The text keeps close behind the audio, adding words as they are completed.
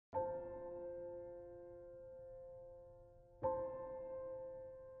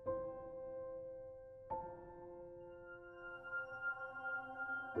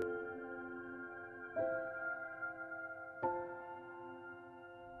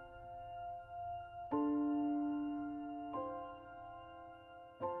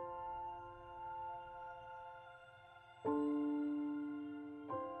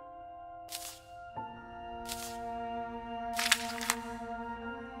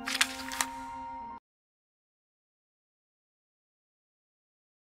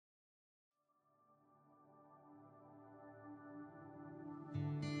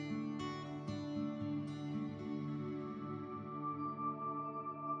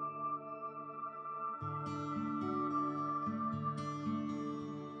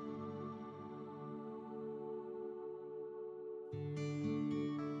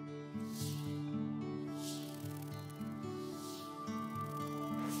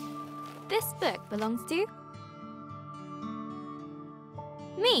this book belongs to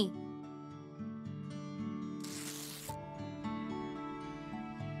me.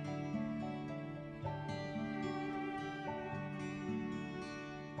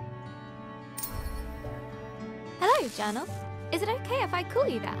 Hello, Journal. Is it okay if I call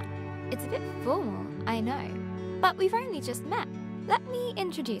you that? It's a bit formal, I know, but we've only just met. Let me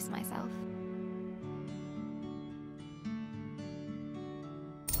introduce myself.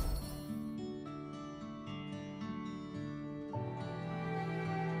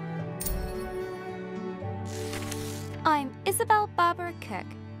 I'm Isabel Barbara Cook.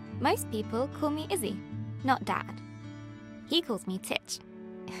 Most people call me Izzy, not Dad. He calls me Titch.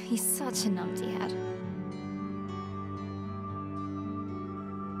 He's such a numpty head.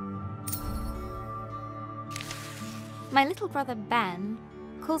 My little brother Ben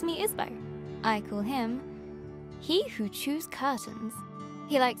calls me Isbo. I call him He Who Chews Curtains.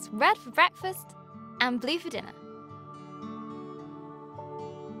 He likes red for breakfast and blue for dinner.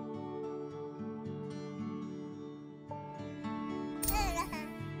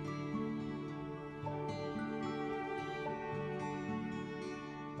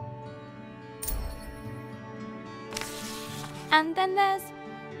 And then there's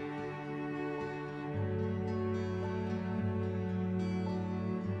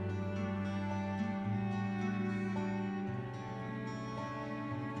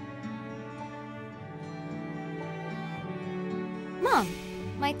Mom,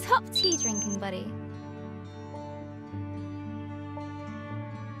 my top tea drinking buddy.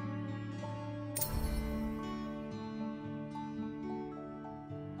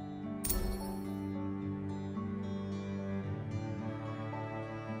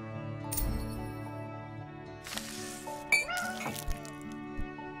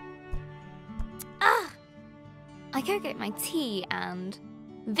 I go get my tea and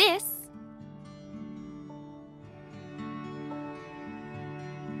this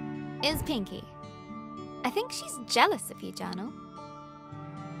is Pinky. I think she's jealous of you, Journal.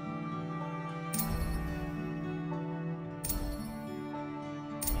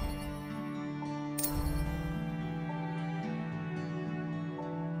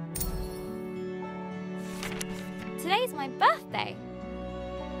 Today's my birthday.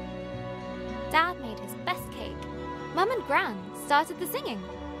 Dad made his best cake. Mum and Gran started the singing.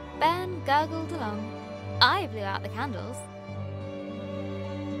 Ben gurgled along. I blew out the candles.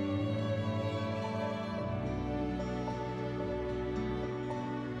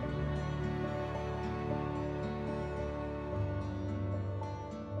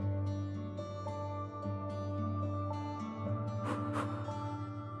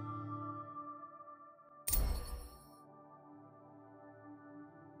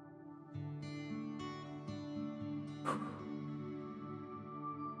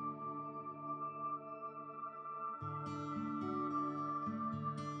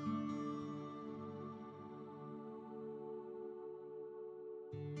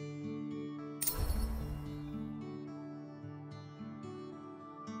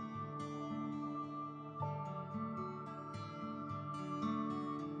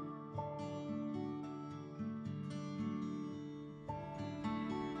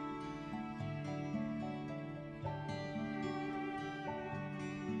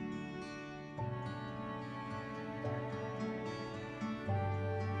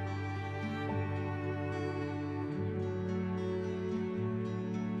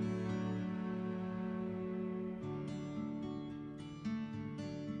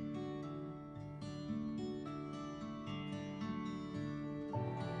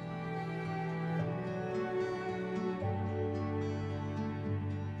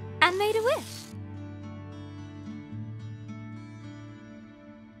 And made a wish.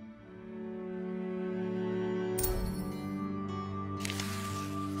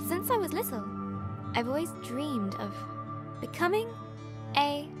 Since I was little, I've always dreamed of becoming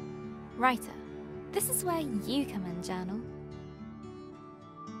a writer. This is where you come in, Journal.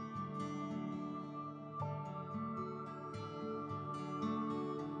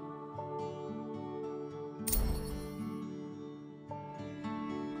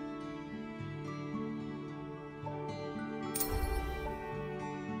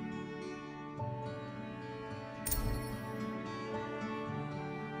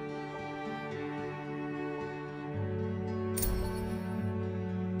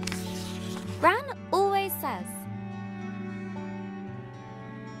 Gran always says,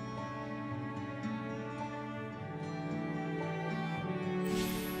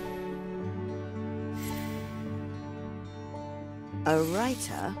 a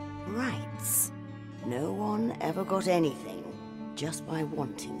writer writes. No one ever got anything just by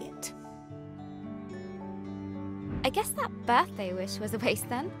wanting it. I guess that birthday wish was a waste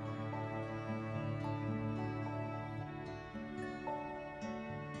then.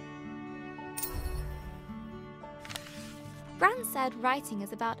 Bran said writing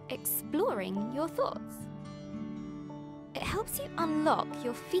is about exploring your thoughts. It helps you unlock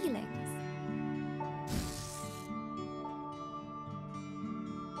your feelings.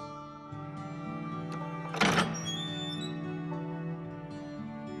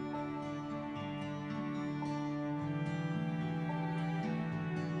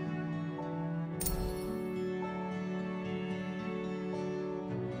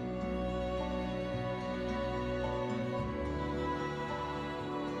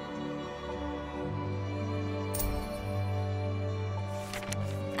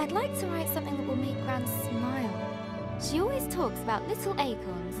 I'd like to write something that will make Gran smile. She always talks about little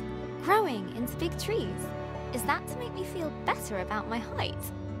acorns growing into big trees. Is that to make me feel better about my height?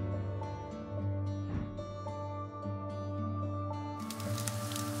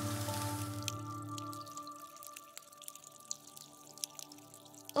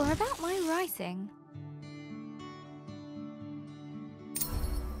 Or about my writing?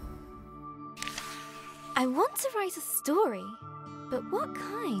 I want to write a story. But what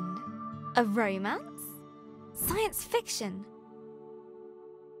kind? A romance? Science fiction?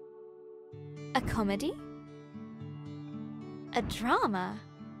 A comedy? A drama?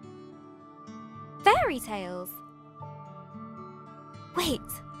 Fairy tales? Wait,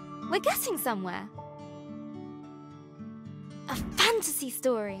 we're getting somewhere. A fantasy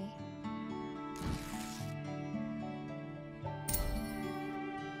story.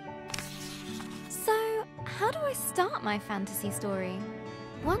 How do I start my fantasy story?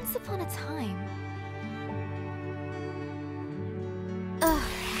 Once upon a time. Ugh,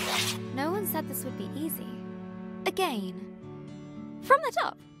 no one said this would be easy. Again. From the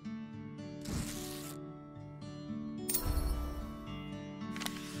top.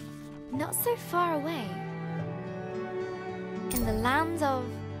 Not so far away. In the land of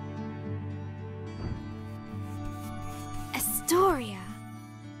Astoria.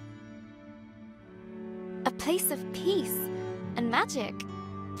 A place of peace and magic.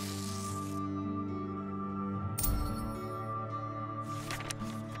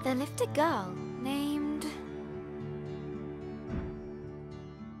 There lived a girl named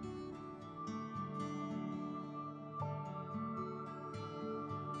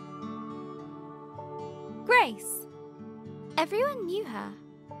Grace. Everyone knew her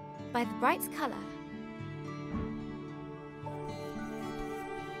by the bright color.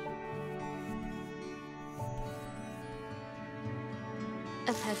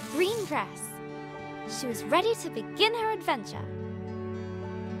 Of her green dress. She was ready to begin her adventure.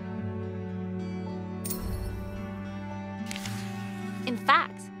 In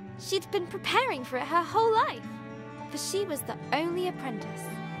fact, she'd been preparing for it her whole life, for she was the only apprentice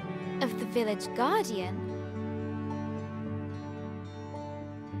of the village guardian,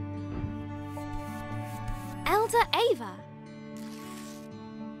 Elder Ava.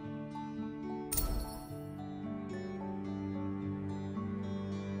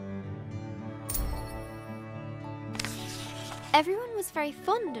 Everyone was very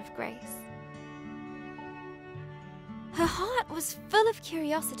fond of Grace. Her heart was full of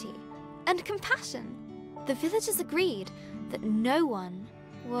curiosity and compassion. The villagers agreed that no one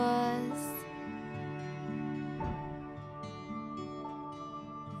was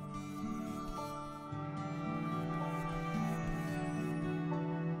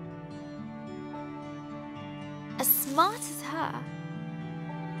as smart as her.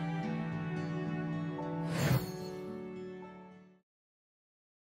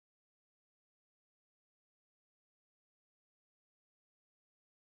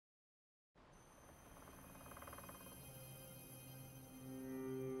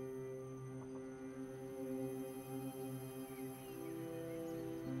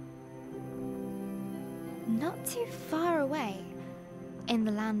 Not too far away, in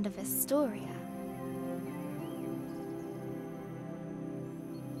the land of Astoria,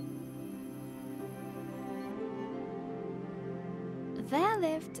 there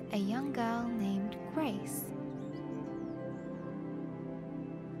lived a young girl named Grace.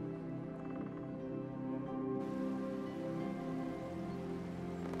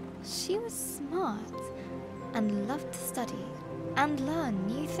 She was smart and loved to study and learn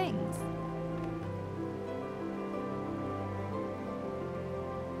new things.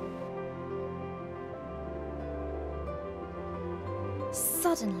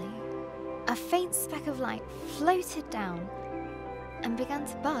 Suddenly, a faint speck of light floated down and began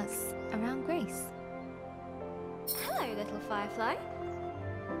to buzz around Grace. Hello, little firefly.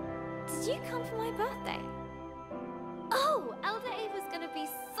 Did you come for my birthday?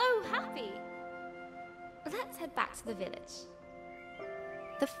 back to the village.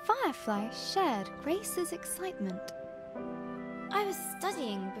 The firefly shared Grace's excitement. I was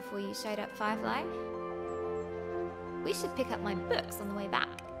studying before you showed up, Firefly. We should pick up my books on the way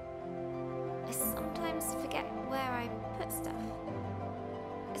back. I sometimes forget where I put stuff,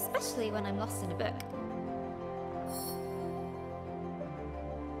 especially when I'm lost in a book.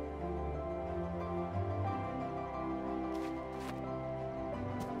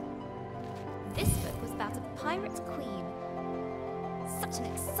 This book was about a pirate queen. Such an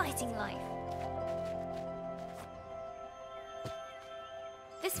exciting life.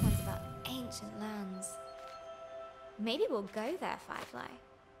 This one's about ancient lands. Maybe we'll go there, Firefly.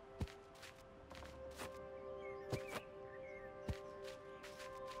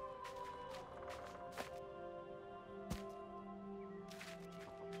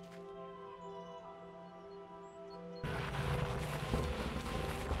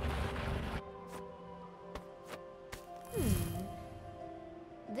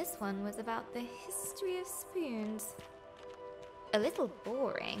 This one was about the history of spoons. A little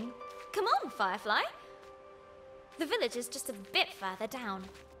boring. Come on, Firefly! The village is just a bit further down.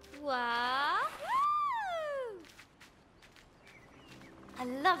 Wahoo! I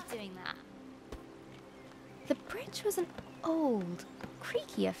love doing that. The bridge was an old,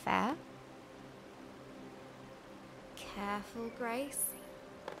 creaky affair. Careful, Grace.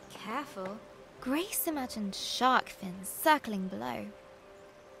 Careful. Grace imagined shark fins circling below.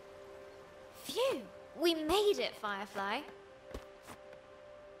 Phew! We made it, Firefly.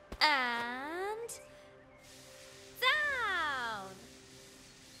 And... down!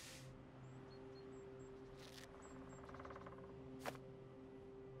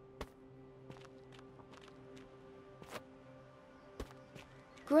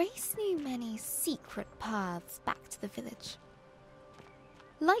 Grace knew many secret paths back to the village.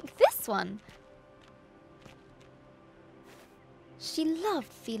 Like this one. She loved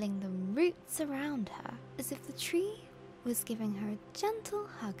feeling the roots around her, as if the tree was giving her a gentle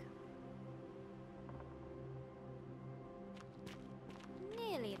hug.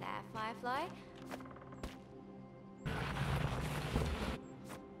 Nearly there, Firefly.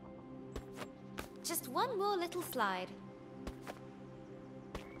 Just one more little slide.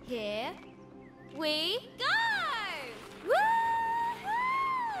 Here we go! Woohoo!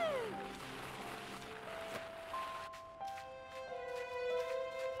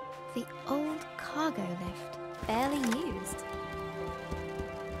 The old cargo lift, barely used.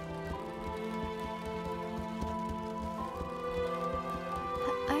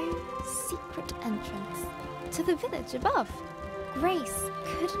 Her own secret entrance to the village above. Grace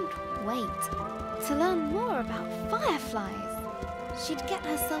couldn't wait to learn more about fireflies. She'd get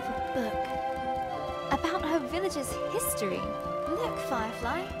herself a book about her village's history. Look,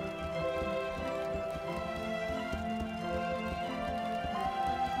 Firefly.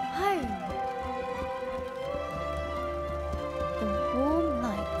 Home. The warm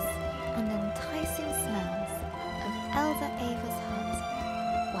lights and enticing smells of Elder Ava's hut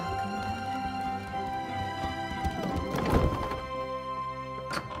welcomed her.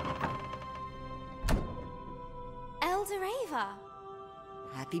 Elder Ava!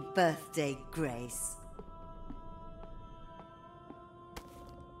 Happy birthday, Grace.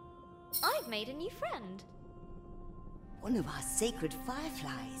 I've made a new friend. One of our sacred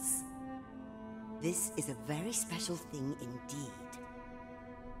fireflies. This is a very special thing indeed.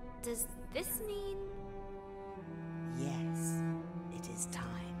 Does this mean... Yes, it is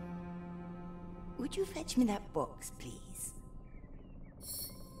time. Would you fetch me that box, please?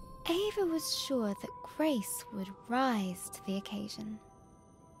 Ava was sure that Grace would rise to the occasion.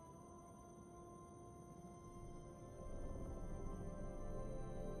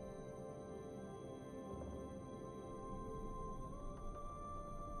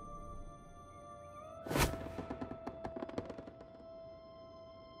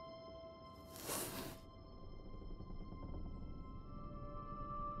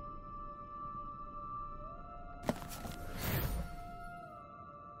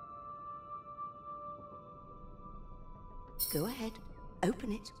 Go ahead,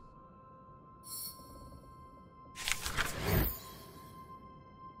 open it.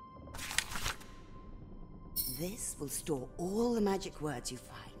 This will store all the magic words you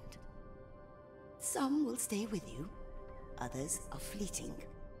find. Some will stay with you, others are fleeting.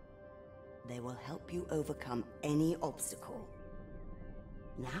 They will help you overcome any obstacle.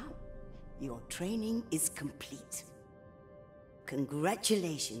 Now, your training is complete.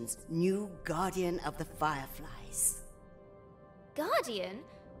 Congratulations, new Guardian of the Fireflies. Guardian?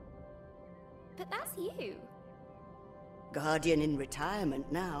 But that's you. Guardian in retirement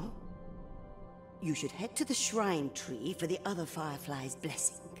now. You should head to the shrine tree for the other firefly's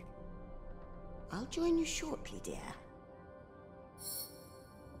blessing. I'll join you shortly, dear.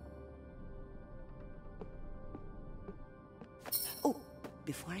 Oh,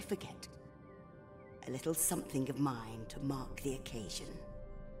 before I forget, a little something of mine to mark the occasion.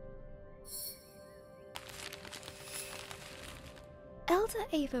 Elder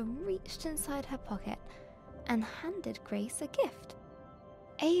Ava reached inside her pocket and handed Grace a gift.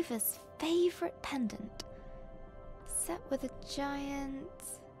 Ava's favorite pendant, set with a giant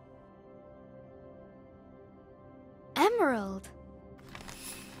emerald.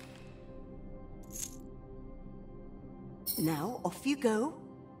 Now, off you go.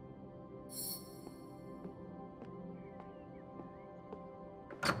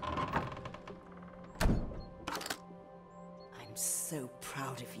 I'm so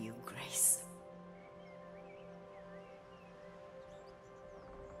proud of you, Grace.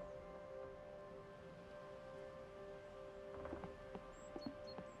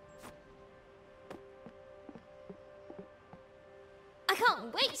 I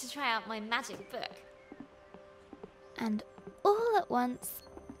can't wait to try out my magic book. And all at once,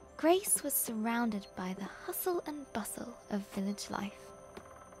 Grace was surrounded by the hustle and bustle of village life.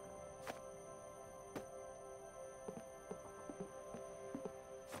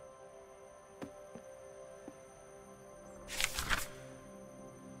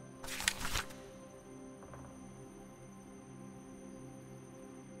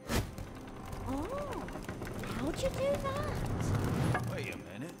 Oh, how'd you do that? Wait a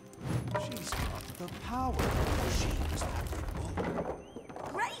minute. She's got the power. She was at the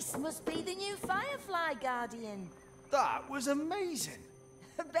book. Grace must be the new Firefly Guardian. That was amazing.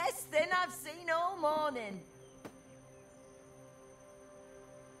 Best thing I've seen all morning.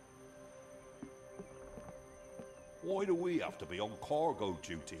 Why do we have to be on cargo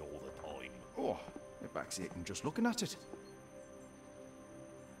duty all the time? Oh, it backs aching just looking at it.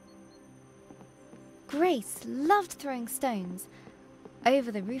 Grace loved throwing stones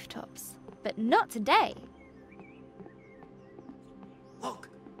over the rooftops, but not today. Look,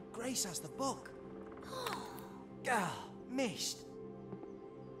 Grace has the book. Ah, missed.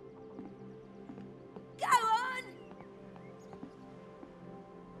 Go on!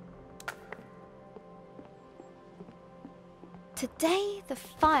 Today, the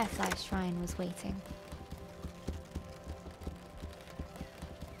Firefly Shrine was waiting.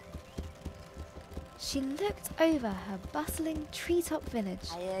 She looked over her bustling treetop village.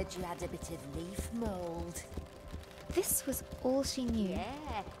 I heard you had a bit of leaf mould. This was all she knew.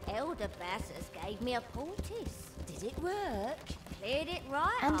 Yeah, Elder Bassus gave me a poultice. Did it work? Cleared it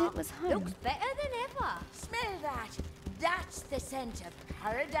right And up. it was home. Looks better than ever. Smell that! That's the scent of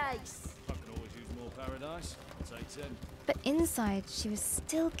paradise. I can always use more paradise. I'll take 10. But inside, she was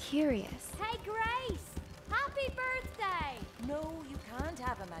still curious. Hey, Grace! Happy birthday! No, you can't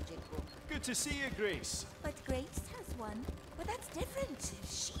have a magic book. Good to see you, Grace. But Grace has one. But that's different.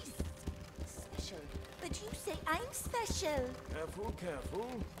 She's special. But you say I'm special. Careful, careful.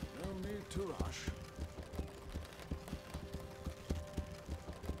 No need to rush.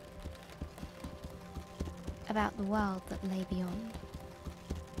 About the world that lay beyond.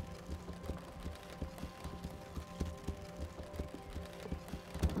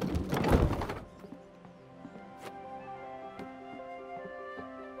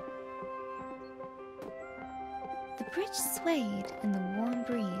 The bridge swayed in the warm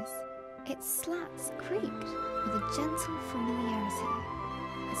breeze. Its slats creaked with a gentle familiarity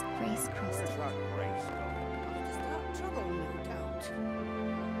as Grace crossed it. That Grace Off to start trouble, no doubt.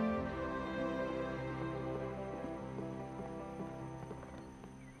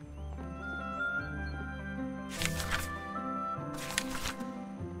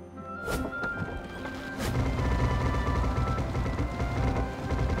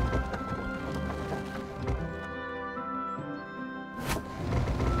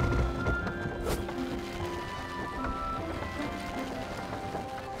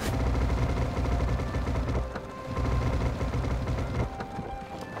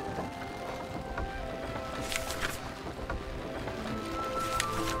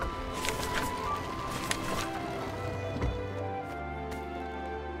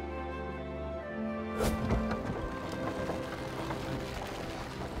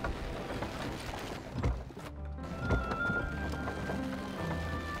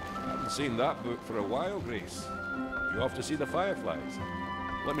 Seen that book for a while, Grace. You off to see the fireflies?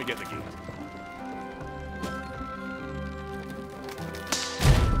 Let me get the gate.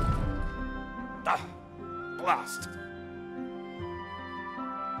 Ah! Blast!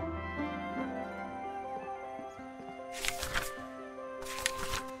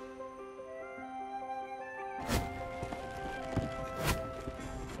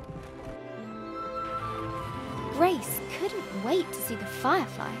 wait to see the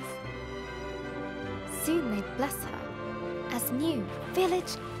fireflies. Soon they'd bless her as new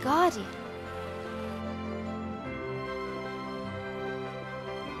village guardian.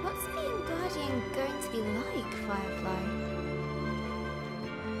 What's being guardian going to be like, Firefly?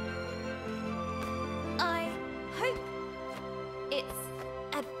 I hope it's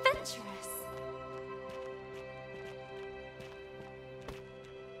adventurous.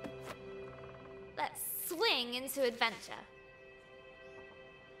 Let's swing into adventure.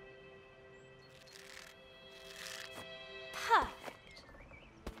 Perfect.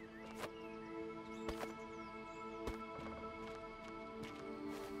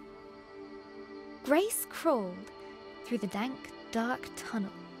 Grace crawled through the dank, dark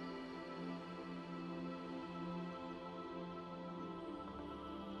tunnel.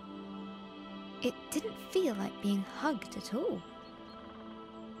 It didn't feel like being hugged at all.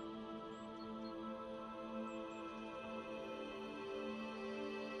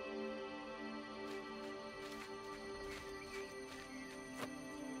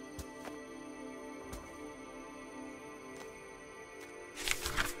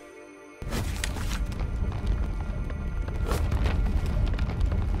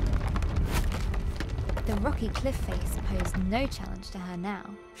 The rocky cliff face posed no challenge to her now.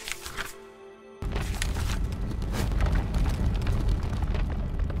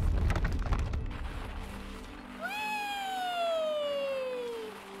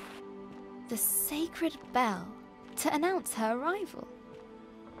 The sacred bell to announce her arrival.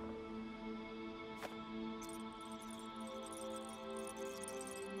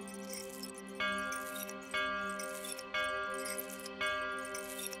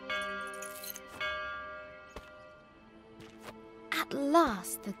 At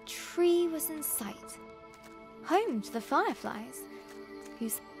last, the tree was in sight, home to the fireflies,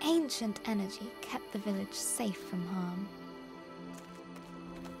 whose ancient energy kept the village safe from harm.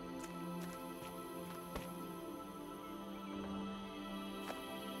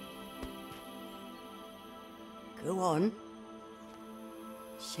 Go on.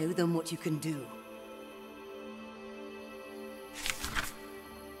 Show them what you can do.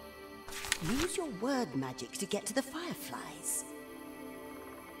 Use your word magic to get to the fireflies.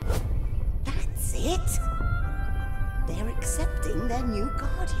 That's it! They're accepting their new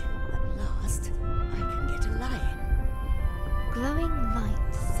guardian. At last, I can get a lion. Glowing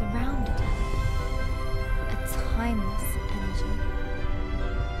light surrounded her, a timeless energy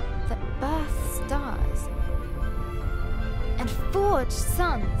that birthed stars and forged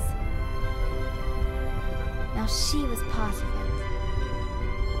suns. Now she was part of it.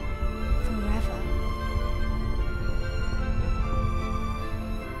 Forever.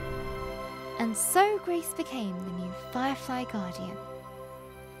 And so Grace became the new Firefly Guardian.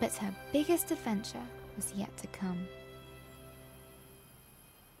 But her biggest adventure was yet to come.